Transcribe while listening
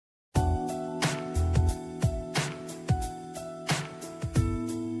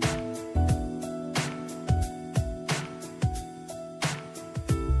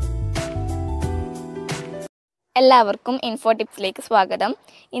എല്ലാവർക്കും ഇൻഫോ ടിപ്സിലേക്ക് സ്വാഗതം.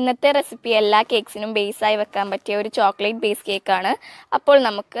 ഇന്നത്തെ റെസിപ്പി എല്ലാ കേക്ക്സിനും ബേസായി വെക്കാൻ പറ്റിയ ഒരു ചോക്ലേറ്റ് ബേസ് കേക്കാണ്. അപ്പോൾ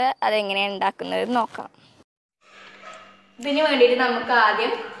നമുക്ക് അതെങ്ങനെയാണ് ഉണ്ടാക്കുന്നത് നോക്കാം. ഇതിന് വേണ്ടിയിട്ട് നമുക്ക്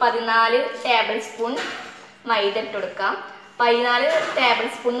ആദ്യം 14 ടേബിൾ സ്പൂൺ മൈദ ഇട്ട് കൊടുക്കാം. 14 ടേബിൾ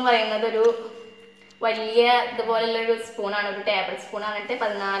സ്പൂൺ എന്ന് പറയുന്നത് ഒരു വലിയ ഇതുപോലുള്ളൊരു സ്പൂണാണ്, ഒരു ടേബിൾ സ്പൂൺ. എന്നിട്ട്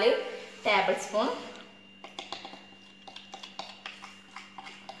 14 ടേബിൾ സ്പൂൺ.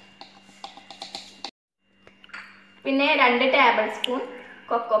 പിന്നെ 2 ടേബിൾ സ്പൂൺ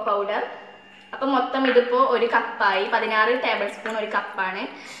കൊക്കോ പൗഡർ. അപ്പം മൊത്തം ഇതിപ്പോൾ ഒരു കപ്പായി. 16 ടേബിൾ സ്പൂൺ ഒരു കപ്പാണ്.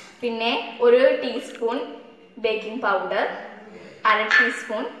 പിന്നെ 1 teaspoon baking powder, 1/2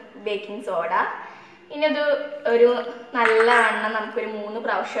 teaspoon baking soda. ഇനി ഇത് ഒരു നല്ലവണ്ണം നമുക്കൊരു 3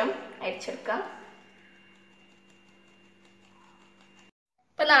 പ്രാവശ്യം അരിച്ചെടുക്കാം.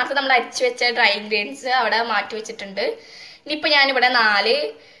 ഇപ്പം നേരത്തെ നമ്മൾ അരിച്ചു വെച്ച ഡ്രൈ ഇൻഗ്രീഡിയൻസ് അവിടെ മാറ്റി വെച്ചിട്ടുണ്ട്. ഇനിയിപ്പോൾ ഞാനിവിടെ 4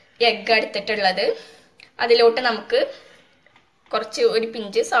 എഗ്ഗ് എടുത്തിട്ടുള്ളത്. അതിലോട്ട് നമുക്ക് ഒരു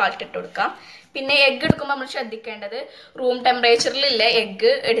പിഞ്ച് സാൾട്ട് ഇട്ട് കൊടുക്കാം. പിന്നെ എഗ്ഗ് എടുക്കുമ്പോൾ നമ്മൾ ശ്രദ്ധിക്കേണ്ടത് റൂം ടെമ്പറേച്ചറിലുള്ള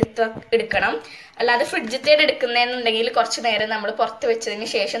എഗ്ഗ് എടുക്കണം. അല്ലാതെ ഫ്രിഡ്ജിൽ എടുക്കുന്നതെന്നുണ്ടെങ്കിൽ കുറച്ച് നേരം നമ്മൾ പുറത്ത് വെച്ചതിന്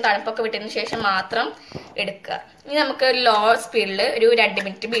ശേഷം തണുപ്പൊക്കെ വിട്ടതിന് ശേഷം മാത്രം എടുക്കുക. ഇനി നമുക്ക് ലോ സ്പീഡിൽ ഒരു 2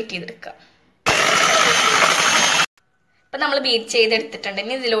 മിനിറ്റ് ബീറ്റ് ചെയ്തെടുക്കാം. ഇപ്പം നമ്മൾ ബീറ്റ് ചെയ്തെടുത്തിട്ടുണ്ട്.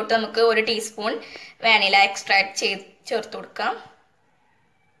 ഇനി ഇതിലോട്ട് നമുക്ക് 1 ടീസ്പൂൺ വാനില എക്സ്ട്രാക്ട് ചേർത്ത് കൊടുക്കാം.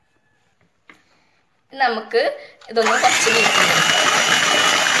 നമുക്ക് ഇതൊന്ന് കുറച്ച് ബീറ്റ് ചെയ്തെടുക്കാം.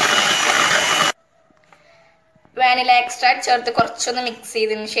 വാനില എക്സ്ട്രാക്ട് ചേർത്ത് കുറച്ചൊന്ന് മിക്സ്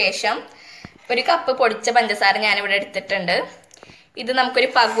ചെയ്തതിന് ശേഷം 1 കപ്പ് പൊടിച്ച പഞ്ചസാര ഞാനിവിടെ എടുത്തിട്ടുണ്ട്. ഇത് നമുക്കൊരു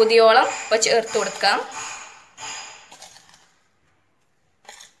പകുതിയോളം ചേർത്ത് കൊടുക്കാം.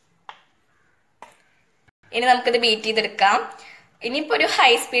 ഇനി നമുക്കിത് ബീറ്റ് ചെയ്തെടുക്കാം. ഇനിയിപ്പോൾ ഒരു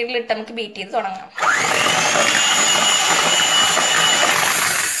ഹൈ സ്പീഡിലിട്ട് നമുക്ക് ബീറ്റ് ചെയ്ത് തുടങ്ങാം.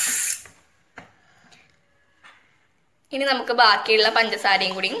 ഇനി നമുക്ക് ബാക്കിയുള്ള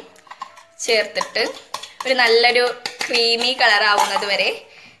പഞ്ചസാരയും കൂടി ചേർത്തിട്ട് ഒരു നല്ലൊരു ക്രീമി കളർ ആവുന്നത് വരെ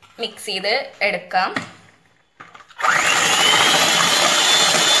മിക്സ് ചെയ്ത് എടുക്കാം.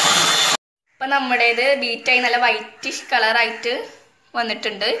 അപ്പം നമ്മുടേത് ബീറ്റായി നല്ല വൈറ്റിഷ് കളറായിട്ട്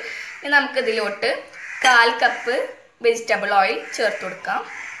വന്നിട്ടുണ്ട്. ഇനി നമുക്കിതിലോട്ട് 1/4 കപ്പ് വെജിറ്റബിൾ ഓയിൽ ചേർത്ത് കൊടുക്കാം.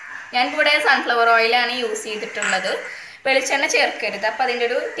 ഞാനിവിടെ സൺഫ്ലവർ ഓയിലാണ് യൂസ് ചെയ്തിട്ടുള്ളത്. വെളിച്ചെണ്ണ ചേർക്കരുത്, അപ്പം അതിൻ്റെ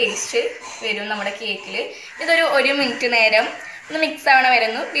ഒരു ടേസ്റ്റ് വരും നമ്മുടെ കേക്കിൽ. ഇതൊരു 1 മിനിറ്റ് നേരം ഒന്ന് മിക്സ് ആവണ വരെ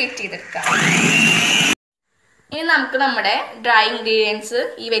ഒന്ന് ബീറ്റ് ചെയ്തെടുക്കാം. ഇനി നമുക്ക് നമ്മുടെ ഡ്രൈ ഇൻഗ്രീഡിയൻസ്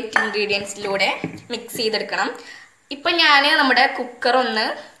ഈ വെറ്റ് ഇൻഗ്രീഡിയൻസിലൂടെ മിക്സ് ചെയ്തെടുക്കണം. ഇപ്പം ഞാൻ നമ്മുടെ കുക്കർ ഒന്ന്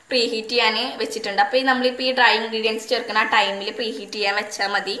പ്രീ ഹീറ്റ് ചെയ്യാൻ വെച്ചിട്ടുണ്ട്. അപ്പോൾ നമ്മളിപ്പോൾ ഈ ഡ്രൈ ഇൻഗ്രീഡിയൻസ് ചേർക്കുന്ന ആ ടൈമിൽ പ്രീ ഹീറ്റ് ചെയ്യാൻ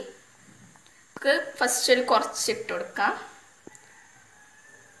വെച്ചാൽ മതി. നമുക്ക് ഫസ്റ്റ് ഒരു കുറച്ച് ഇട്ട് കൊടുക്കാം.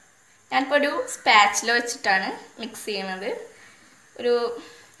 ഞാനിപ്പോൾ ഒരു സ്പാച്ചിൽ വെച്ചിട്ടാണ് മിക്സ് ചെയ്യുന്നത്. ഒരു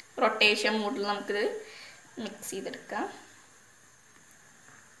റൊട്ടേഷൻ മൂഡിൽ നമുക്കിത് മിക്സ് ചെയ്തെടുക്കാം.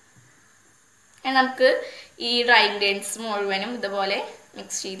 നമുക്ക് ഈ ഡ്രൈ ഇൻഗ്രീഡിയൻസ് മുഴുവനും ഇതുപോലെ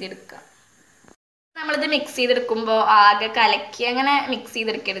മിക്സ് ചെയ്തെടുക്കാം. നമ്മളിത് മിക്സ് ചെയ്തെടുക്കുമ്പോൾ ആകെ കലക്കി അങ്ങനെ മിക്സ്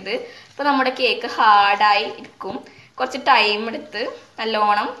ചെയ്തെടുക്കരുത്. അപ്പോൾ നമ്മുടെ കേക്ക് ഹാർഡായി ഇരിക്കും. കുറച്ച് ടൈം എടുത്ത്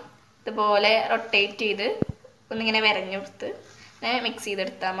നല്ലോണം ഇതുപോലെ റൊട്ടേറ്റ് ചെയ്ത് ഒന്നിങ്ങനെ വിരഞ്ഞെടുത്ത് മിക്സ്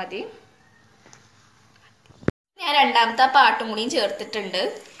ചെയ്തെടുത്താൽ മതി. ഞാൻ രണ്ടാമത്തെ പാട്ടും കൂടിയും ചേർത്തിട്ടുണ്ട്.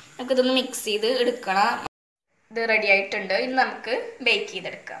 നമുക്കിതൊന്ന് മിക്സ് ചെയ്ത് എടുക്കണം. ഇത് റെഡി ആയിട്ടുണ്ട്. ഇനി നമുക്ക് ബേക്ക്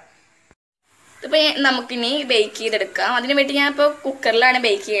ചെയ്തെടുക്കാം. ഇതിപ്പോൾ നമുക്കിനി ബേക്ക് ചെയ്തെടുക്കാം. അതിന് വേണ്ടി ഞാനിപ്പോൾ കുക്കറിലാണ്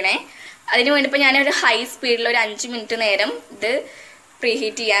ബേക്ക് ചെയ്യണേ. അതിന് വേണ്ടി ഇപ്പോൾ ഞാനൊരു ഹൈ സ്പീഡിൽ ഒരു 5 മിനിറ്റ് നേരം ഇത് പ്രീ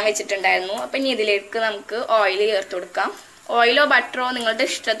ഹീറ്റ് ചെയ്യാൻ വെച്ചിട്ടുണ്ടായിരുന്നു. അപ്പം ഇനി ഇതിലേക്ക് നമുക്ക് ഓയിൽ ചേർത്ത് കൊടുക്കാം. ഓയിലോ ബട്ടറോ നിങ്ങളുടെ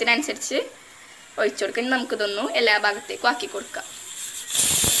ഇഷ്ടത്തിനനുസരിച്ച് ഒഴിച്ചു കൊടുക്കാം. ഇനി നമുക്കിതൊന്നും എല്ലാ ഭാഗത്തേക്കും ആക്കി കൊടുക്കാം.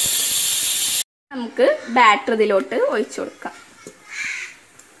 നമുക്ക് ബാറ്റർ ഇതിലോട്ട് ഒഴിച്ചു കൊടുക്കാം.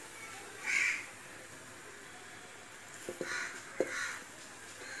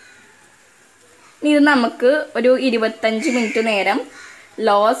 ഇത് നമുക്ക് ഒരു 25 മിനിറ്റ് നേരം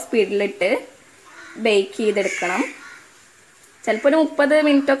ലോ സ്പീഡിലിട്ട് ബേക്ക് ചെയ്തെടുക്കണം. ചിലപ്പോൾ ഒരു 30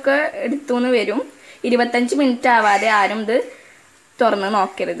 മിനിറ്റൊക്കെ എടുത്തുനിന്ന് വരും. 25 മിനിറ്റ് ആവാതെ ആരും ഇത് തുറന്ന്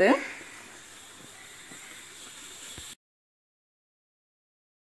നോക്കരുത്.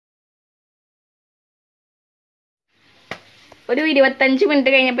 ഒരു 25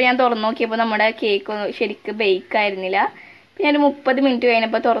 മിനിറ്റ് കഴിഞ്ഞപ്പോൾ ഞാൻ തുറന്നു നോക്കിയപ്പോൾ നമ്മുടെ കേക്ക് ശരിക്കും ബേക്ക് ആയിരുന്നില്ല. പിന്നെ ഒരു 30 മിനിറ്റ്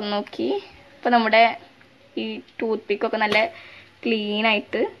കഴിഞ്ഞപ്പോൾ തുറന്നു നോക്കി. അപ്പോൾ നമ്മുടെ ഈ ടൂത്ത് പിക്കൊക്കെ നല്ല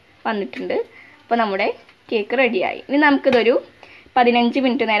ക്ലീനായിട്ട് വന്നിട്ടുണ്ട്. അപ്പോൾ നമ്മുടെ കേക്ക് റെഡിയായി. ഇനി നമുക്കിതൊരു 15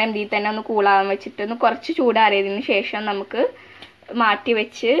 മിനിറ്റ് നേരം ഇതിൽ തന്നെ ഒന്ന് കൂളാവാൻ വെച്ചിട്ട് ഒന്ന് കുറച്ച് ചൂടാറിയതിന് ശേഷം നമുക്ക് മാറ്റി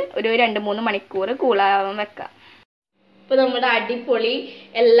വെച്ച് ഒരു 2-3 മണിക്കൂർ കൂളാവാൻ വെക്കാം. ഇപ്പോൾ നമ്മുടെ അടിപൊളി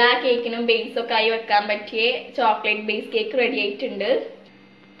എല്ലാ കേക്കിനും ബേസൊക്കെ ആയി വെക്കാൻ പറ്റിയ ചോക്ലേറ്റ് ബേസ് കേക്ക് റെഡി ആയിട്ടുണ്ട്.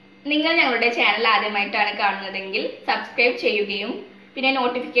 നിങ്ങൾ ഞങ്ങളുടെ ചാനൽ ആദ്യമായിട്ടാണ് കാണുന്നതെങ്കിൽ സബ്സ്ക്രൈബ് ചെയ്യുകയും പിന്നെ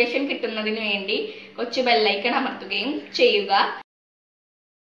നോട്ടിഫിക്കേഷൻ കിട്ടുന്നതിന് വേണ്ടി കൊച്ചു ബെല്ലൈക്കൺ അമർത്തുകയും ചെയ്യുക.